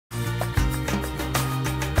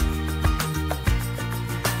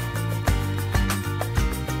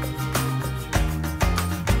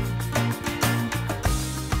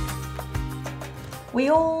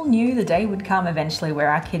all knew the day would come eventually where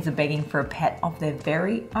our kids are begging for a pet of their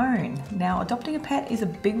very own. Now, adopting a pet is a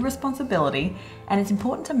big responsibility and it's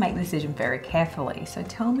important to make the decision very carefully. So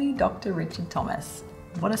tell me, Dr. Richard Thomas,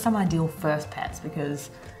 what are some ideal first pets? Because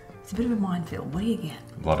it's a bit of a minefield. What do you get?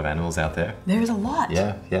 A lot of animals out there. There is a lot.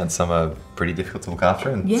 Yeah, and some are pretty difficult to look after,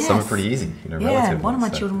 and some are pretty easy, relatively. One of my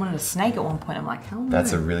children wanted a snake at one point. I'm like, hell no.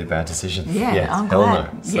 That's a really bad decision. Yeah, I'm hell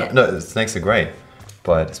glad. no. So, no, snakes are great,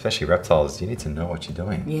 but especially reptiles, you need to know what you're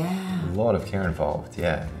doing. Yeah. A lot of care involved.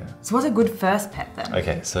 Yeah. So what's a good first pet then?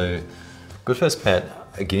 Okay, so good first pet,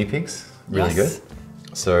 guinea pigs, really good.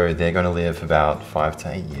 So they're going to live about 5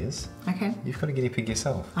 to 8 years. Okay. You've got a guinea pig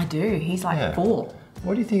yourself. I do. He's like 4.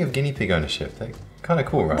 What do you think of guinea pig ownership? They're kind of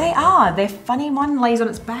cool, right? They are. They're funny. One lays on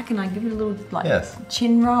its back and I give it a little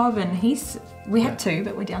chin rub, and we had 2,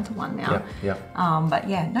 but we're down to 1 now. But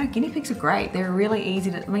yeah, no, guinea pigs are great. They're really easy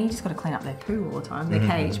to, you just got to clean up their poo all the time, their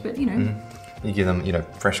cage, but You give them,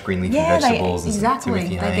 fresh green leafy vegetables. Exactly.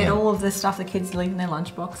 They get all of the stuff the kids leave in their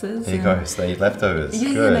lunch boxes. There you go. So they eat leftovers.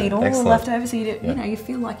 Yeah, they eat all the leftovers. So you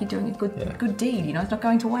feel like you're doing a good deed. It's not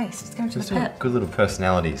going to waste. It's going to the pet. Good little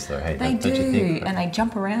personalities, though. Hey, they do, don't you think? and they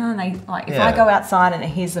jump around. If I go outside and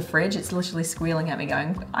here's the fridge, it's literally squealing at me,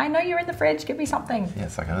 going, "I know you're in the fridge. Give me something." Yeah,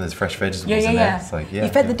 it's like, there's fresh vegetables in there. It's like, you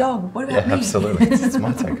fed the dog. What about me? Absolutely. It's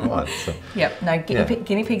my take. Come on. So,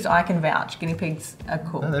 guinea pigs. I can vouch. Guinea pigs are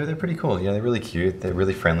cool. No, they're pretty cool. They're really cute. They're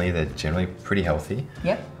really friendly. They're generally pretty healthy.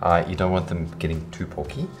 Yep. You don't want them getting too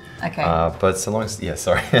porky. Okay. But so long as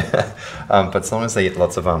but so long as they eat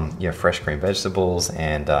lots of fresh green vegetables,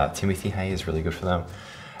 and Timothy hay is really good for them.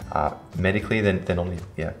 Medically, they're normally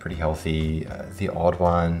pretty healthy. The odd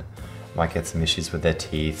one might get some issues with their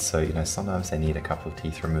teeth, so sometimes they need a couple of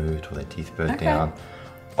teeth removed or their teeth burnt down.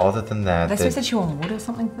 Other than that, are they supposed to chew on wood or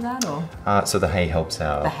something for that, or? So the hay helps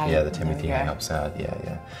out. The Timothy hay helps out.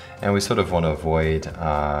 And we sort of want to avoid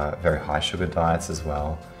very high sugar diets as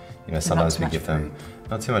well. Sometimes we give them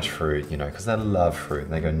not too much fruit, because they love fruit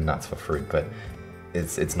and they go nuts for fruit, but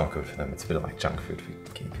it's not good for them. It's a bit of like junk food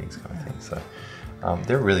for guinea pigs kind of thing. So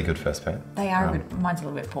they're a really good first pet. They are good. Mine's a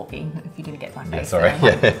little bit porky. If you didn't get my face. Sorry.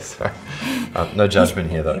 Sorry. No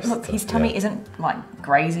judgment here though. Look, his tummy isn't like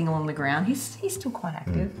grazing along the ground. He's still quite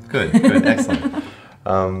active. Good, excellent.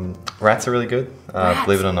 Rats are really good.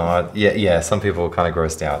 Believe it or not. Some people are kind of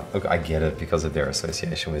grossed out. Look, I get it because of their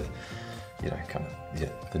association with,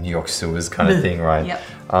 the New York sewers kind of thing, right? Yep.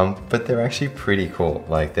 But they're actually pretty cool.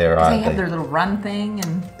 Like they have their little run thing,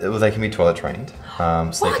 and well, they can be toilet trained.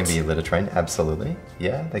 So they can be litter trained. Absolutely,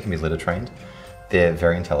 yeah, they can be litter trained. They're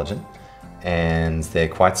very intelligent, and they're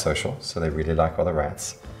quite social. So they really like other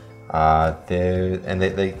rats.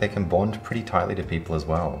 They can bond pretty tightly to people as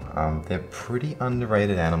well. They're pretty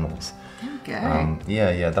underrated animals. Okay.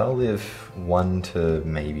 They'll live 1 to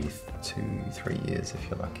maybe 2-3 years if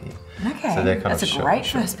you're lucky. Okay, so they're kind that's a great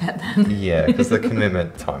first pet then. Yeah, because the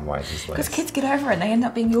commitment time-wise is less. Because kids get over it and they end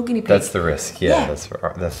up being your guinea pig. That's the risk. That's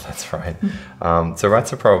right. That's right. So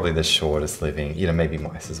rats are probably the shortest living. Maybe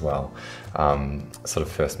mice as well. Sort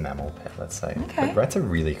of first mammal pet, let's say. Okay. But rats are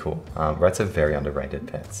really cool. Rats are very underrated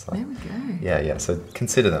pets. There we go. Yeah. So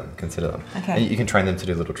consider them. Okay. And you can train them to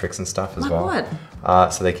do little tricks and stuff as well.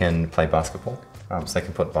 What? So they can play basketball. So they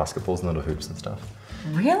can put basketballs in little hoops and stuff.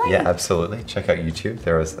 Really? Yeah, absolutely. Check out YouTube.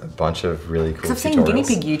 There is a bunch of really cool tutorials. I've seen guinea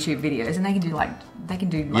pig YouTube videos, and they can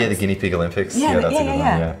do the guinea pig Olympics. Yeah, that's a good one.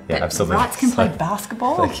 Yeah, absolutely. Rats can play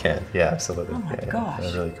basketball. They can. Yeah, absolutely. Oh my gosh.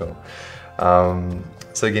 They're really cool.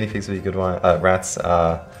 So guinea pigs would be a good one. Rats,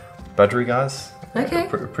 budgie guys. Okay.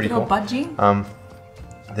 Pretty cool. Budgie.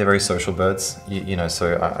 They're very social birds.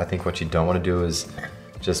 So I think what you don't want to do is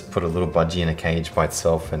just put a little budgie in a cage by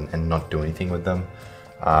itself and not do anything with them.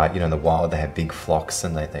 In the wild they have big flocks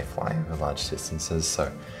and they fly over large distances.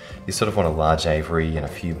 So you sort of want a large aviary and a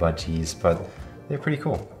few budgies, but they're pretty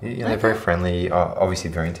cool. They're very friendly,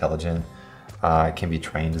 obviously very intelligent. Can be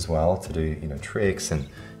trained as well to do tricks and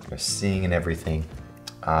sing and everything.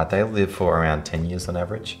 They live for around 10 years on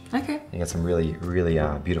average. Okay. You get some really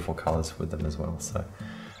beautiful colors with them as well. So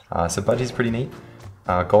budgies pretty neat.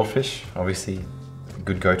 Goldfish, obviously,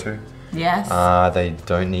 good go-to. Yes. They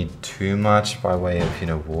don't need too much by way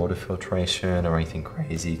of water filtration or anything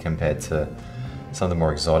crazy compared to some of the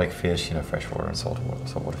more exotic fish, freshwater and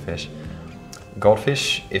saltwater fish.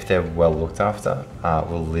 Goldfish, if they're well looked after,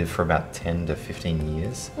 will live for about 10 to 15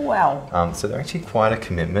 years. Wow. So they're actually quite a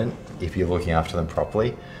commitment if you're looking after them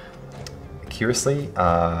properly. Curiously,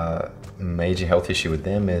 major health issue with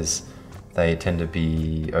them is they tend to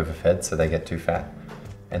be overfed, so they get too fat.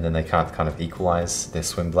 And then they can't kind of equalize their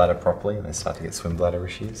swim bladder properly, and they start to get swim bladder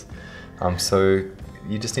issues. So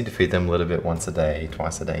you just need to feed them a little bit once a day,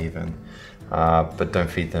 twice a day even. but don't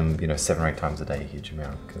feed them, 7 or 8 times a day a huge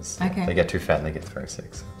amount, because they get too fat and they get very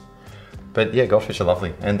sick. So. But yeah, goldfish are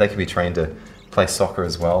lovely, and they can be trained to play soccer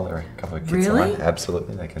as well. There are a couple of kids Really?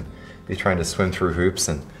 Absolutely, they can be trained to swim through hoops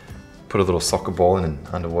and put a little soccer ball in an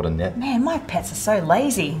underwater net. Man, my pets are so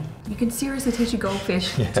lazy. You can seriously teach a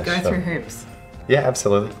goldfish to go through hoops. Yeah,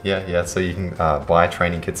 absolutely. Yeah. So you can buy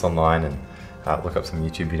training kits online and look up some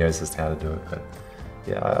YouTube videos as to how to do it. But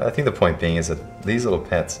yeah, I think the point being is that these little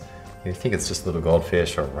pets, you think it's just a little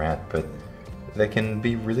goldfish or a rat, but they can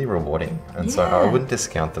be really rewarding. And so I wouldn't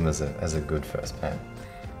discount them as a good first pet.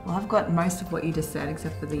 Well, I've got most of what you just said,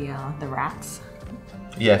 except for the rats.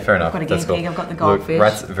 Yeah, fair enough. I've got a guinea pig, I've got the goldfish. Look,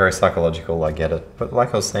 rats are very psychological, I get it. But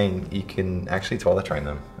like I was saying, you can actually toilet train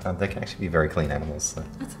them. They can actually be very clean animals. So.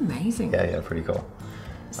 That's amazing. Yeah, pretty cool.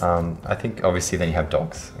 I think obviously then you have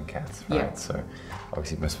dogs and cats, right? Yeah. So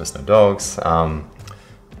obviously most of us know dogs.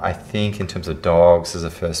 I think in terms of dogs as a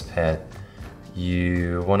first pet,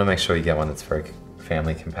 you want to make sure you get one that's very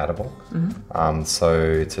family compatible. Mm-hmm.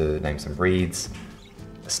 So to name some breeds,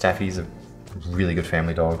 Staffies are really good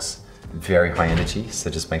family dogs. Very high energy, so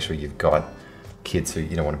just make sure you've got kids who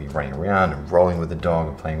you don't want to be running around and rolling with the dog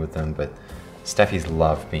and playing with them, but Staffies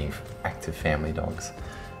love being active family dogs.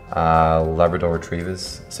 Labrador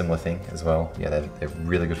Retrievers, similar thing as well. Yeah, they're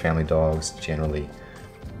really good family dogs, generally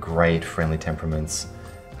great, friendly temperaments.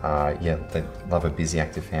 Yeah, they love a busy,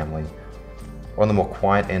 active family. On the more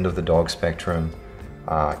quiet end of the dog spectrum,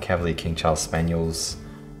 Cavalier King Charles Spaniels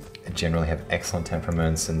generally have excellent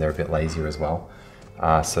temperaments, and they're a bit lazier as well.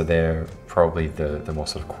 So they're probably the more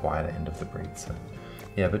sort of quiet end of the breed. So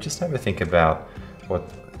yeah, but just have a think about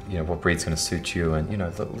what breed's going to suit you, and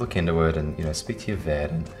look into it, and speak to your vet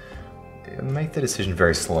and make the decision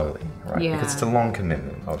very slowly, right? Yeah. Because it's a long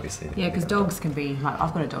commitment, obviously. Yeah, because dogs can be like,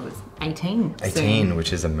 I've got a dog that's 18. 18, soon.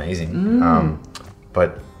 which is amazing.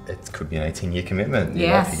 But it could be an 18-year commitment.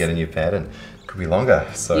 If you get a new pet, and it could be longer.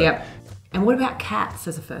 So. Yep. And what about cats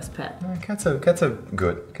as a first pet? Cats are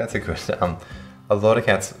good. Cats are good. A lot of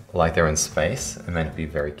cats like their own space and may not be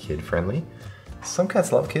very kid-friendly. Some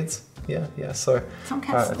cats love kids. Yeah. So some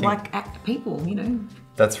cats like people,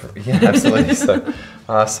 That's absolutely. So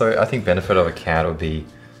I think benefit of a cat would be,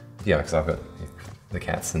 because I've got the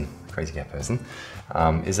cats and crazy cat person,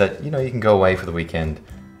 is that you can go away for the weekend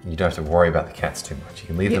and you don't have to worry about the cats too much. You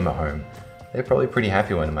can leave them at home. They're probably pretty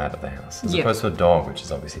happy when I'm out of the house, as opposed to a dog, which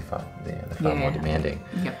is obviously far more demanding.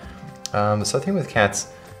 Yep. So I think with cats,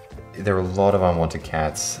 there are a lot of unwanted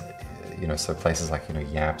cats. So places like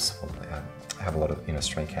Yaps will have a lot of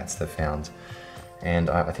stray cats they've found, and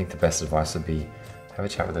I think the best advice would be have a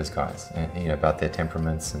chat with those guys, and, about their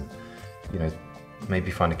temperaments, and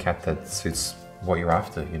maybe find a cat that suits what you're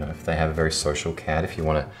after. If they have a very social cat, if you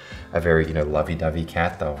want a very lovey-dovey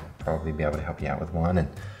cat, they'll probably be able to help you out with one, and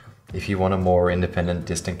if you want a more independent,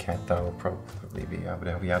 distant cat, they'll probably be able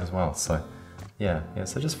to help you out as well. So yeah.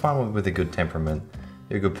 So just find one with a good temperament,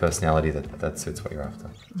 a good personality that suits what you're after.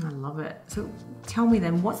 I love it. So tell me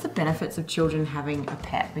then, what's the benefits of children having a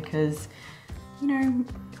pet? Because,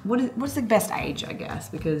 what's the best age, I guess?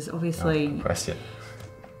 Because obviously, good question.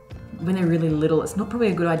 When they're really little, it's not probably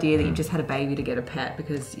a good idea that you've just had a baby to get a pet,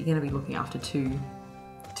 because you're going to be looking after two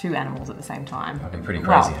animals at the same time. That'd be pretty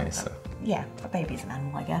crazy, hey? So. Yeah, a baby's an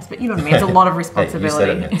animal, I guess, but you know what I mean. It's a lot of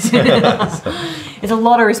responsibility. Hey, you said it, it's a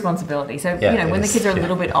lot of responsibility. So when the kids are a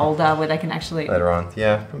little bit older, where they can actually later on,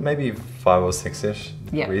 maybe 5 or 6-ish,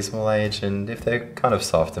 reasonable age, and if they're kind of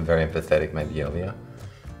soft and very empathetic, maybe earlier.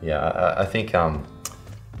 Yeah, I think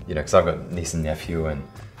because I've got niece and nephew, and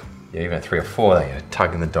even at 3 or 4, they're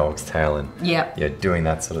tugging the dog's tail and doing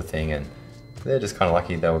that sort of thing, and they're just kind of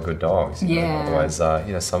lucky they were good dogs. Otherwise,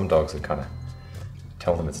 some dogs would kind of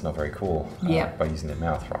tell them it's not very cool by using their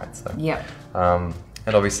mouth, right? So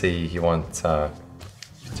and obviously you want to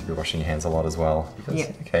be washing your hands a lot as well, because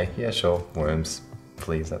worms,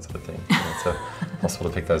 fleas, that sort of thing. It's possible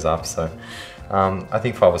to pick those up. So I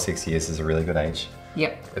think 5 or 6 years is a really good age.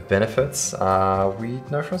 The benefits, we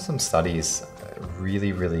know from some studies,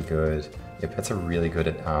 really good. Pets are really good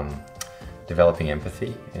at developing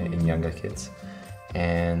empathy in younger kids,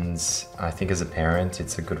 and I think as a parent,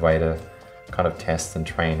 it's a good way to kind of test and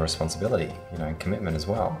train responsibility, and commitment as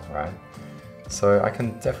well, right? So I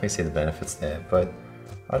can definitely see the benefits there, but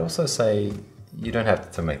I'd also say you don't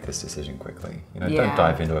have to make this decision quickly. Don't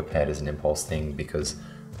dive into a pet as an impulse thing because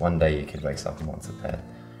one day your kid wakes up and wants a pet.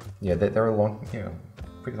 They're a long,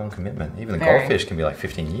 pretty long commitment. Even the goldfish can be like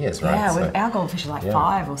 15 years, right? Yeah, our goldfish are like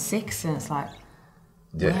 5 or 6, and it's like,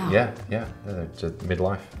 they're just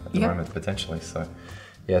midlife at the moment potentially. So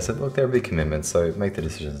so look, they're a big commitment. So make the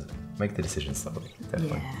decisions slowly,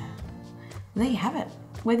 definitely. Well, there you have it.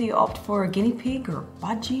 whether you opt for a guinea pig or a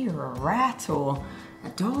budgie or a rat or a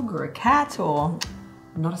dog or a cat, or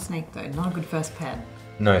not a snake though, not a good first pet.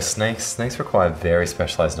 No, snakes require very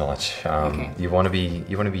specialized knowledge. Okay. You want to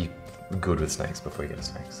be good with snakes before you get a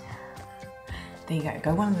snakes. There you go.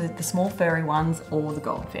 Go one of the small furry ones or the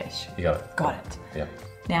goldfish. You got it. Got it. Yeah.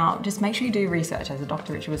 Now, just make sure you do research, as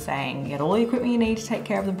Dr. Richard was saying. Get all the equipment you need to take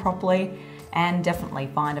care of them properly, and definitely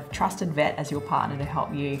find a trusted vet as your partner to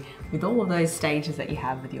help you with all of those stages that you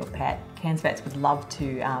have with your pet. Cairns Vets would love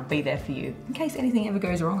to be there for you in case anything ever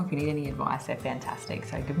goes wrong. If you need any advice, they're fantastic.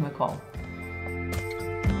 So give them a call.